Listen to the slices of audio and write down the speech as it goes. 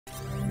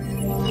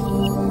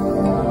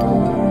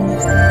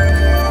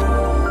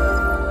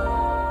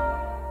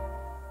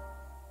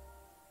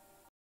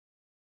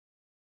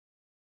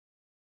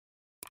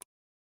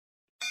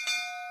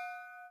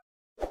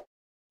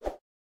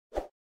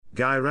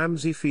Guy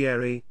Ramsay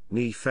Fieri,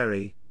 née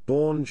Ferry,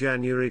 born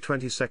January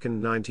 22,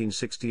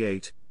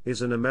 1968,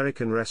 is an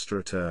American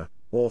restaurateur,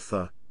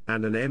 author,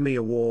 and an Emmy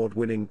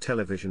Award-winning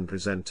television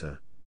presenter.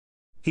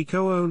 He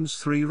co-owns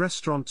 3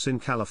 restaurants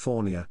in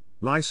California,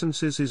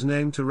 licenses his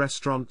name to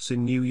restaurants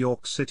in New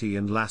York City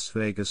and Las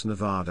Vegas,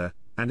 Nevada,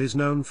 and is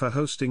known for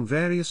hosting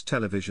various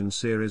television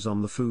series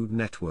on the Food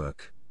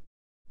Network.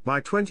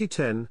 By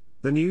 2010,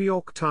 the New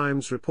York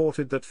Times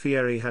reported that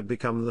Fieri had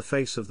become the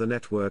face of the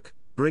network,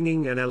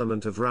 bringing an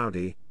element of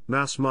rowdy,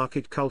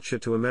 mass-market culture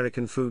to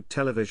American food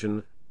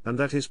television, and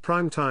that his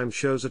primetime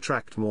shows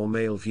attract more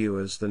male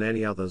viewers than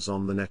any others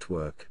on the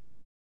network.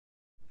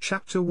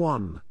 Chapter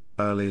 1: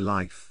 Early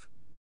Life.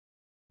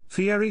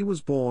 Fieri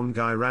was born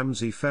Guy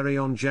Ramsay Ferry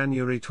on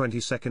January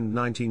 22,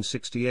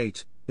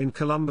 1968, in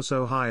Columbus,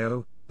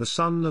 Ohio, the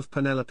son of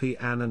Penelope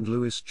Ann and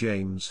Louis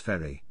James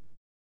Ferry.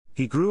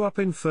 He grew up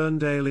in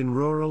Ferndale in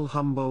rural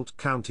Humboldt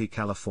County,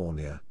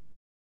 California.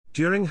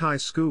 During high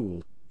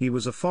school, he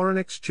was a foreign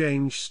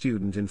exchange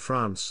student in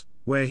France,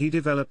 where he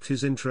developed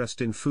his interest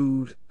in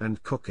food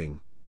and cooking.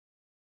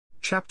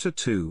 Chapter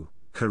 2: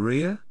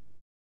 Career.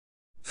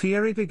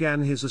 Fieri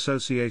began his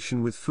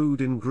association with food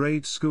in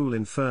grade school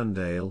in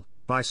Ferndale,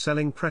 by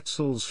selling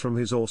pretzels from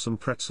his awesome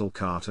pretzel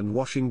cart and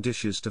washing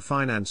dishes to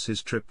finance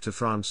his trip to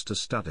France to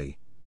study.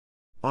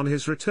 On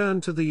his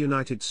return to the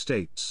United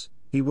States,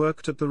 he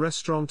worked at the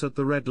restaurant at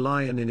the Red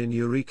Lion Inn in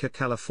Eureka,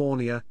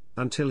 California,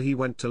 until he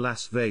went to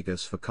Las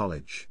Vegas for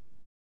college.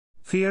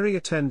 Fieri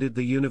attended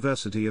the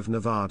University of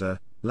Nevada,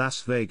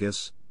 Las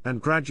Vegas,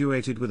 and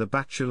graduated with a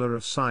Bachelor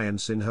of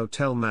Science in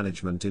Hotel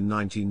Management in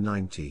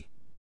 1990.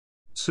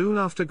 Soon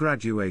after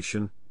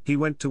graduation, he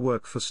went to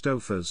work for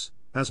Stouffer's,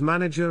 as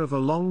manager of a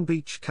Long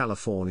Beach,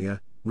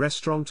 California,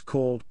 restaurant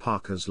called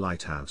Parker's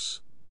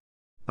Lighthouse.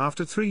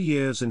 After 3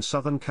 years in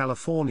Southern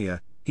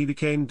California, he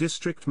became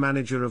district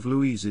manager of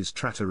Louise's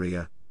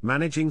Trattoria,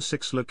 managing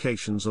 6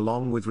 locations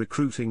along with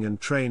recruiting and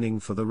training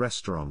for the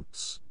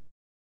restaurants.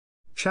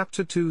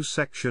 Chapter 2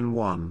 Section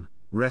 1: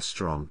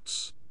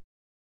 Restaurants.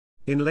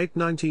 In late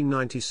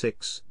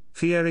 1996,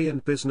 Fieri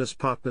and business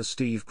partner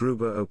Steve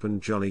Gruber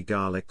opened Johnny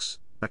Garlic's,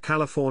 a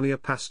California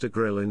pasta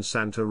grill in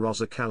Santa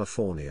Rosa,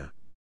 California.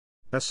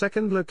 A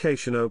second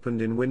location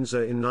opened in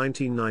Windsor in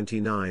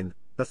 1999,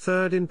 a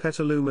third in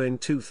Petaluma in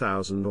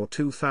 2000 or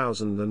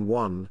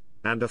 2001,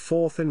 and a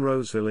fourth in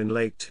Roseville in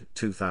late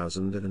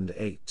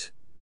 2008.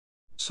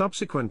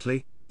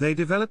 Subsequently, they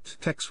developed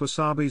Tex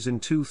Wasabi's in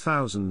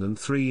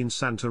 2003 in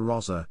Santa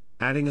Rosa,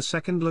 adding a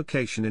second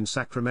location in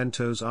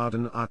Sacramento's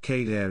Arden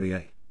Arcade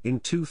area in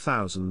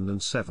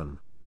 2007.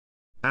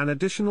 An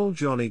additional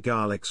Johnny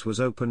Garlic's was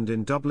opened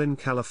in Dublin,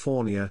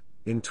 California,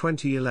 in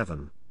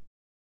 2011.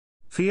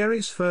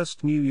 Fieri's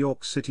first New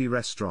York City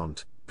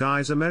restaurant,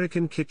 Guy's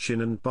American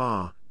Kitchen and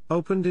Bar,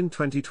 opened in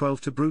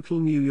 2012 to brutal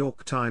New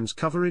York Times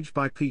coverage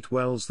by Pete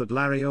Wells that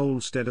Larry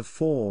Olmsted of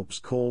Forbes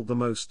called the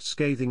most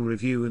scathing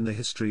review in the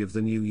history of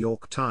the New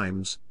York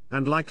Times,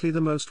 and likely the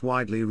most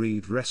widely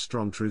read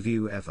restaurant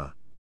review ever.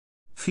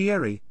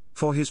 Fieri,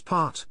 for his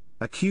part,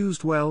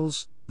 accused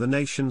Wells, the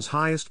nation's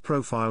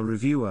highest-profile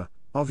reviewer,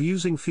 of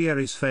using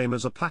Fieri's fame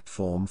as a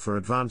platform for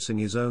advancing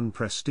his own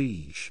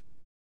prestige.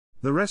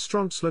 The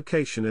restaurant's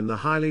location in the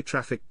highly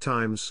trafficked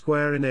Times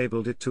Square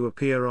enabled it to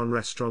appear on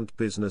Restaurant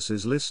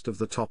Business's list of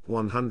the top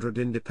 100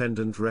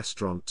 independent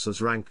restaurants as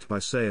ranked by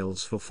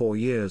sales for 4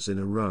 years in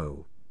a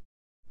row.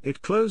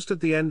 It closed at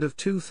the end of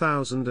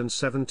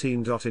 2017.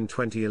 In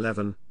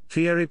 2011,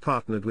 Fieri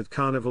partnered with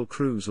Carnival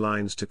Cruise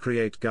Lines to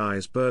create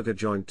Guy's Burger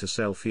Joint to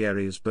sell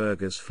Fieri's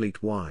burgers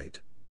fleet-wide.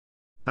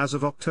 As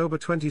of October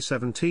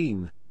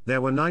 2017,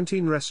 there were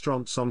 19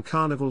 restaurants on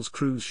Carnival's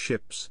cruise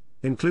ships,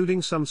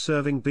 including some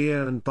serving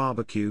beer and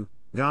barbecue.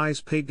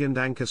 Guy's Pig and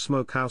Anchor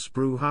Smokehouse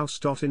Brewhouse.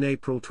 In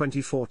April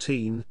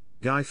 2014,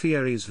 Guy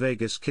Fieri's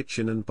Vegas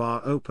Kitchen and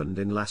Bar opened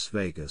in Las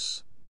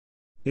Vegas.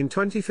 In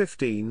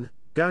 2015,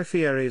 Guy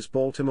Fieri's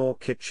Baltimore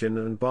Kitchen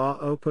and Bar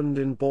opened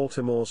in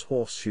Baltimore's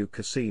Horseshoe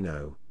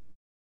Casino.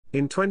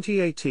 In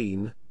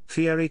 2018,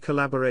 Fieri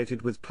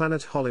collaborated with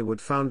Planet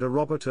Hollywood founder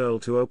Robert Earl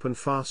to open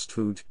fast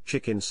food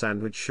chicken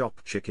sandwich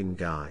shop Chicken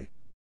Guy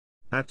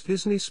at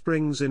Disney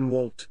Springs in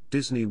Walt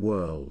Disney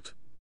World.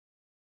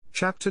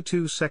 Chapter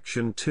 2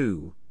 Section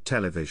 2: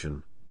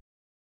 Television.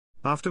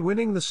 After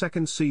winning the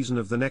second season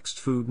of the Next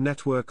Food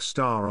Network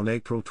Star on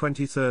April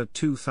 23,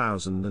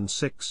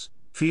 2006,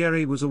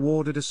 Fieri was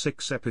awarded a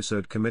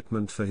 6-episode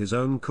commitment for his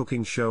own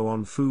cooking show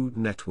on Food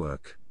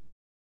Network.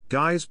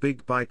 Guy's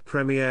Big Bite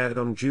premiered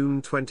on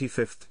June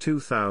 25,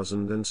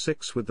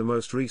 2006, with the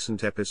most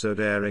recent episode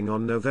airing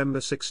on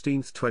November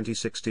 16,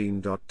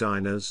 2016.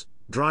 Diners,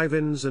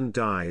 Drive-Ins and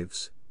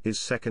Dives, his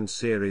second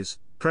series,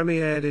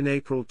 premiered in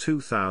April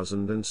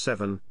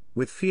 2007,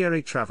 with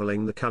Fieri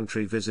traveling the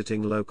country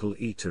visiting local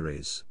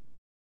eateries.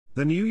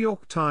 The New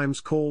York Times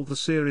called the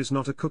series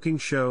not a cooking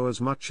show as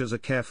much as a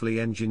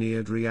carefully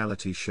engineered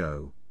reality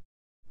show.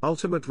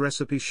 Ultimate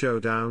Recipe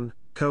Showdown,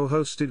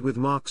 co-hosted with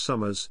Mark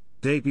Summers,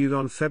 debuted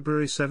on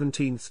February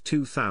 17,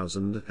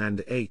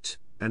 2008,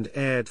 and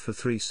aired for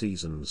 3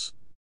 seasons.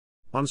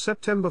 On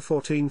September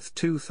 14,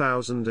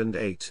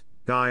 2008,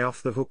 Guy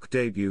Off the Hook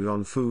debuted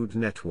on Food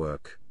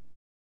Network.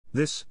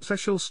 This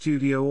special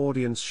studio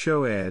audience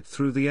show aired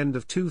through the end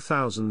of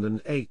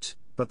 2008,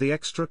 but the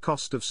extra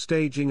cost of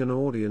staging an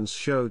audience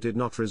show did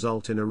not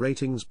result in a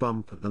ratings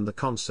bump and the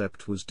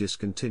concept was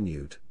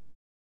discontinued.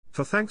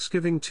 For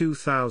Thanksgiving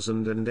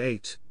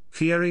 2008,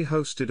 Fieri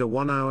hosted a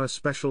one-hour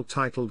special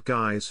titled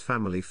Guy's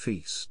Family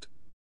Feast.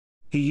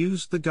 He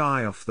used the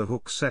Guy Off the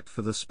Hook set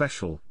for the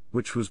special,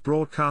 which was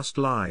broadcast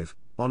live,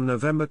 on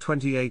November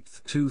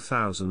 28,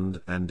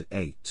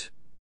 2008.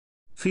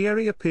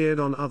 Fieri appeared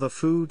on other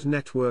Food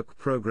Network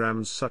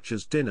programs such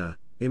as Dinner,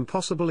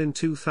 Impossible in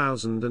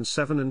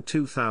 2007 and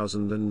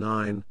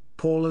 2009,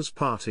 Paula's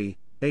Party,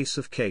 Ace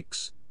of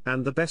Cakes,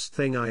 and The Best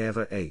Thing I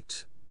Ever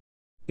Ate.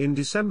 In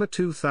December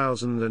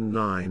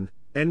 2009,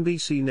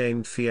 NBC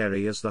named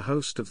Fieri as the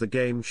host of the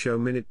game show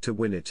Minute to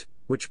Win It,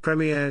 which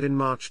premiered in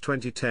March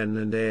 2010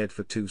 and aired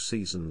for 2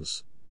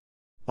 seasons.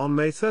 On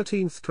May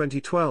 13,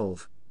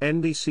 2012,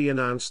 NBC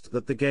announced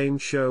that the game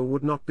show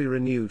would not be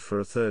renewed for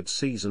a 3rd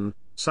season,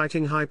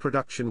 citing high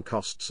production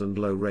costs and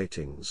low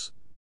ratings.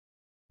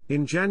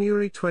 In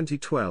January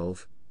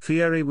 2012,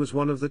 Fieri was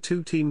one of the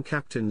 2 team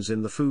captains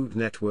in the Food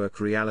Network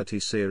reality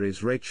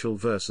series Rachel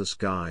vs.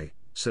 Guy,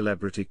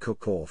 Celebrity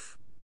Cook-Off.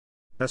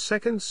 A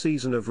 2nd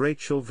season of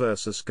Rachel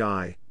vs.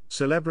 Guy,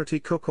 Celebrity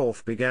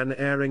Cook-Off began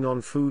airing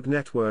on Food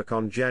Network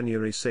on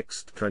January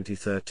 6,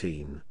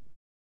 2013.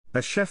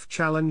 A chef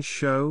challenge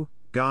show,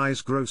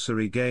 Guy's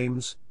Grocery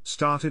Games,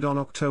 started on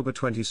October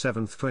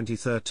 27,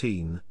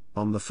 2013,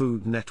 on the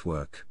Food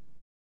Network.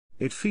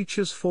 It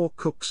features 4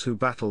 cooks who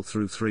battle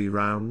through 3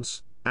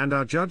 rounds, and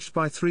are judged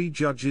by 3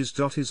 judges.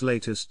 His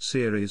latest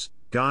series,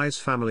 Guy's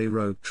Family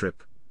Road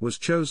Trip, was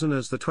chosen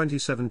as the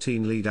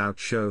 2017 lead-out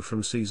show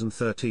from Season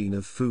 13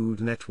 of Food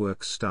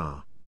Network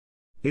Star.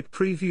 It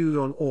previewed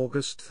on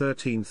August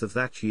 13 of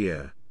that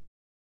year.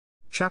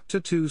 Chapter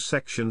 2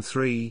 Section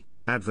 3,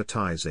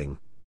 Advertising.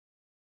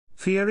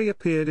 Fieri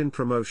appeared in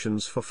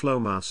promotions for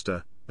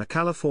Flowmaster, a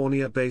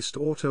California-based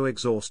auto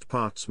exhaust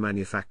parts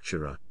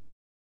manufacturer.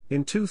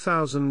 In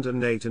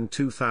 2008 and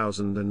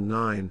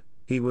 2009,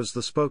 he was the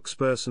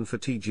spokesperson for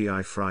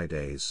TGI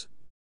Fridays.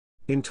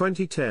 In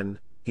 2010,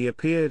 he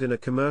appeared in a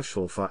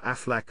commercial for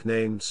Aflac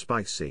named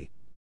Spicy.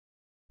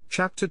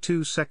 Chapter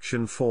 2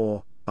 Section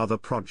 4, Other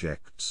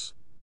Projects.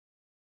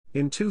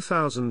 In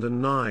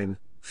 2009,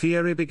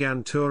 Fieri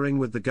began touring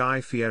with the Guy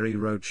Fieri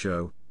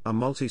Roadshow, a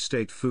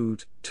multi-state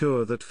food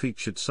tour that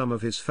featured some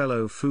of his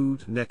fellow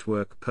Food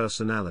Network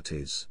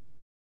personalities.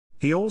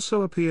 He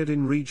also appeared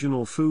in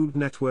regional Food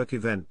Network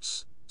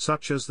events,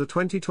 such as the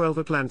 2012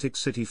 Atlantic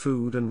City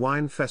Food and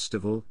Wine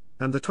Festival,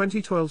 and the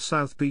 2012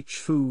 South Beach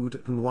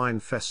Food and Wine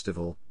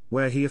Festival,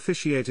 where he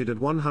officiated at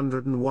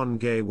 101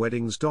 gay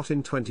weddings.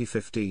 In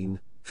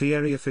 2015,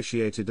 Fieri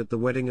officiated at the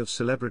wedding of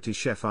celebrity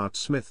chef Art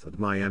Smith at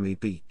Miami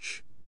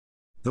Beach.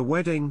 The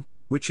wedding,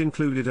 which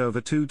included over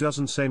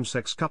 24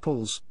 same-sex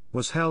couples,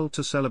 was held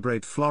to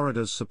celebrate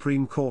Florida's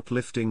Supreme Court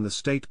lifting the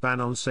state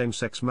ban on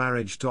same-sex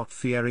marriage.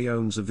 Fieri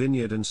owns a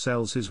vineyard and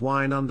sells his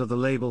wine under the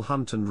label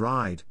Hunt and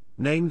Ride,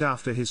 named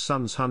after his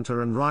sons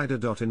Hunter and Ryder.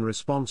 In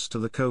response to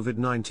the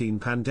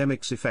COVID-19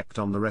 pandemic's effect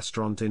on the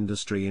restaurant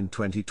industry in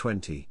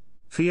 2020,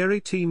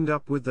 Fieri teamed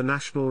up with the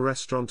National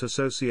Restaurant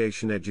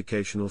Association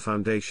Educational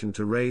Foundation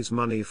to raise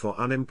money for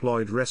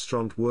unemployed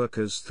restaurant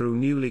workers through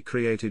newly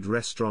created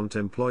Restaurant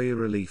Employee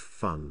Relief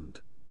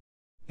Fund.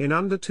 In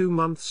under 2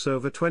 months,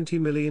 over $20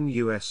 million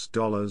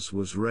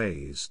was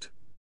raised.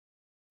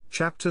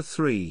 Chapter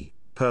 3,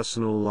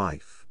 Personal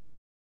Life.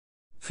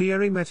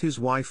 Fieri met his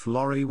wife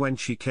Lori when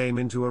she came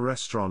into a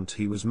restaurant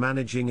he was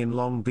managing in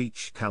Long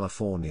Beach,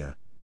 California.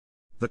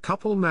 The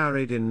couple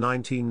married in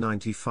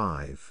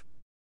 1995.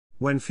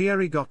 When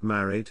Fieri got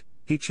married,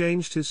 he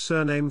changed his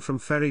surname from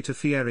Ferri to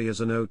Fieri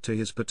as an ode to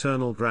his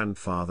paternal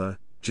grandfather,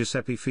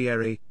 Giuseppe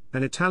Fieri,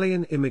 an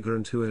Italian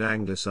immigrant who had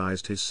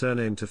anglicized his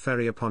surname to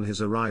Ferri upon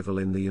his arrival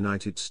in the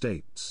United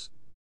States.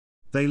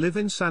 They live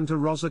in Santa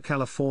Rosa,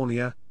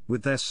 California,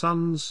 with their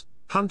sons,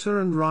 Hunter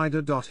and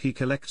Ryder. He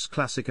collects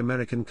classic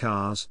American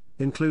cars,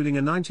 including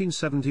a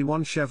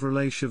 1971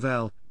 Chevrolet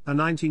Chevelle, a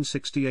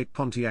 1968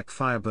 Pontiac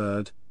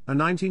Firebird, a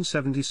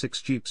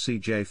 1976 Jeep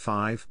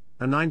CJ5,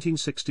 a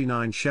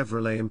 1969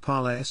 Chevrolet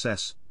Impala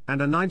SS,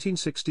 and a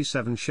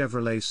 1967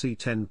 Chevrolet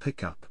C10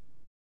 pickup.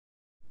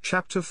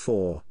 Chapter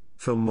 4,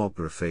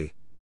 Filmography.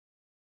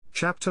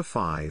 Chapter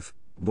 5,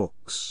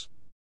 Books.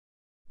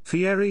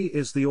 Fieri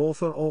is the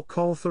author or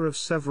co-author of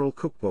several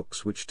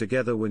cookbooks which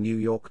together were New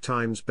York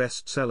Times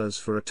bestsellers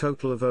for a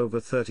total of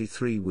over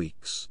 33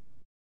 weeks.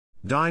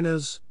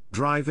 Diners,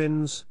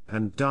 Drive-Ins,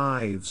 and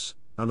Dives,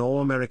 An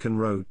All-American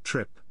Road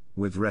Trip,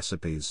 with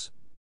Recipes.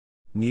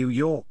 New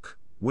York,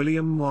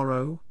 William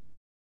Morrow.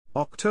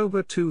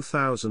 October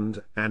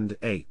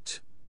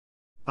 2008.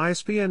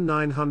 ISBN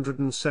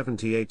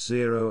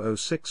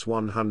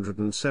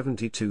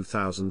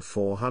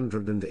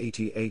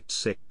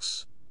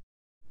 978-006-172488-6.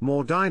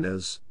 More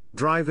Diners,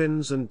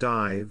 Drive-Ins and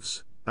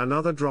Dives,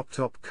 Another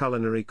Drop-Top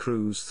Culinary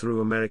Cruise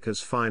Through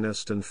America's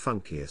Finest and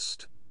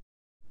Funkiest.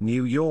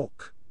 New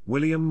York,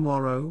 William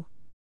Morrow.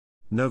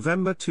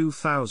 November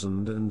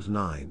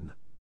 2009.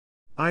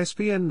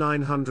 ISBN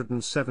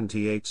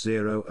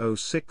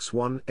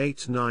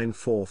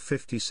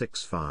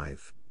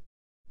 978-0061894565.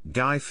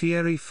 Guy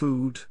Fieri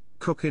Food,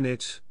 Cook in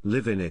It,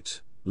 Live in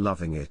It,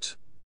 Loving It.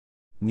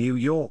 New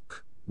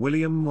York,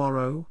 William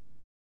Morrow.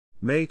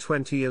 May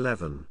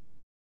 2011.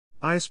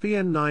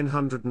 ISBN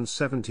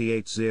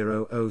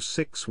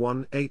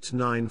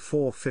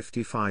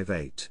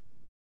 978-0061894558.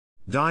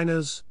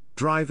 Diners,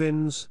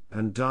 Drive-ins,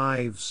 and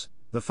Dives,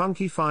 The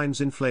Funky Finds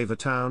in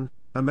Flavortown,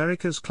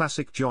 America's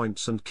Classic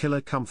Joints and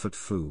Killer Comfort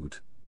Food.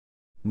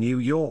 New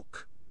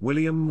York,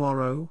 William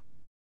Morrow.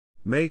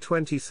 May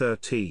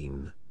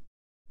 2013.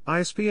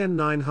 ISBN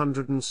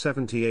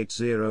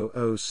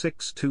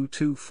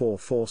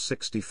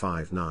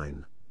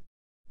 978-0062244659.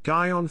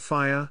 Guy on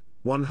Fire,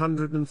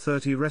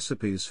 130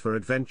 Recipes for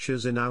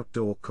Adventures in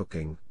Outdoor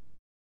Cooking.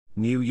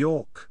 New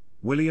York,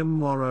 William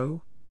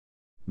Morrow.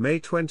 May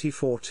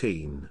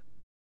 2014.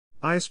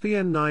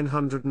 ISBN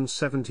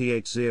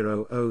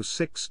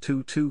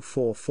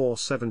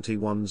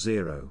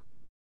 978-0062244710.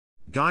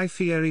 Guy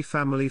Fieri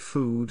Family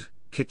Food,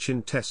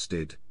 Kitchen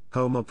Tested,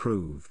 Home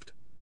Approved.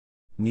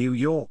 New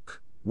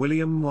York,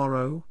 William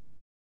Morrow.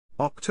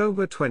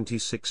 October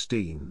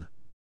 2016.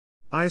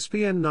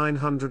 ISBN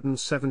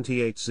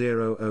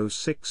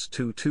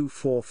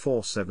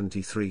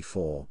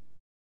 978-0062244734.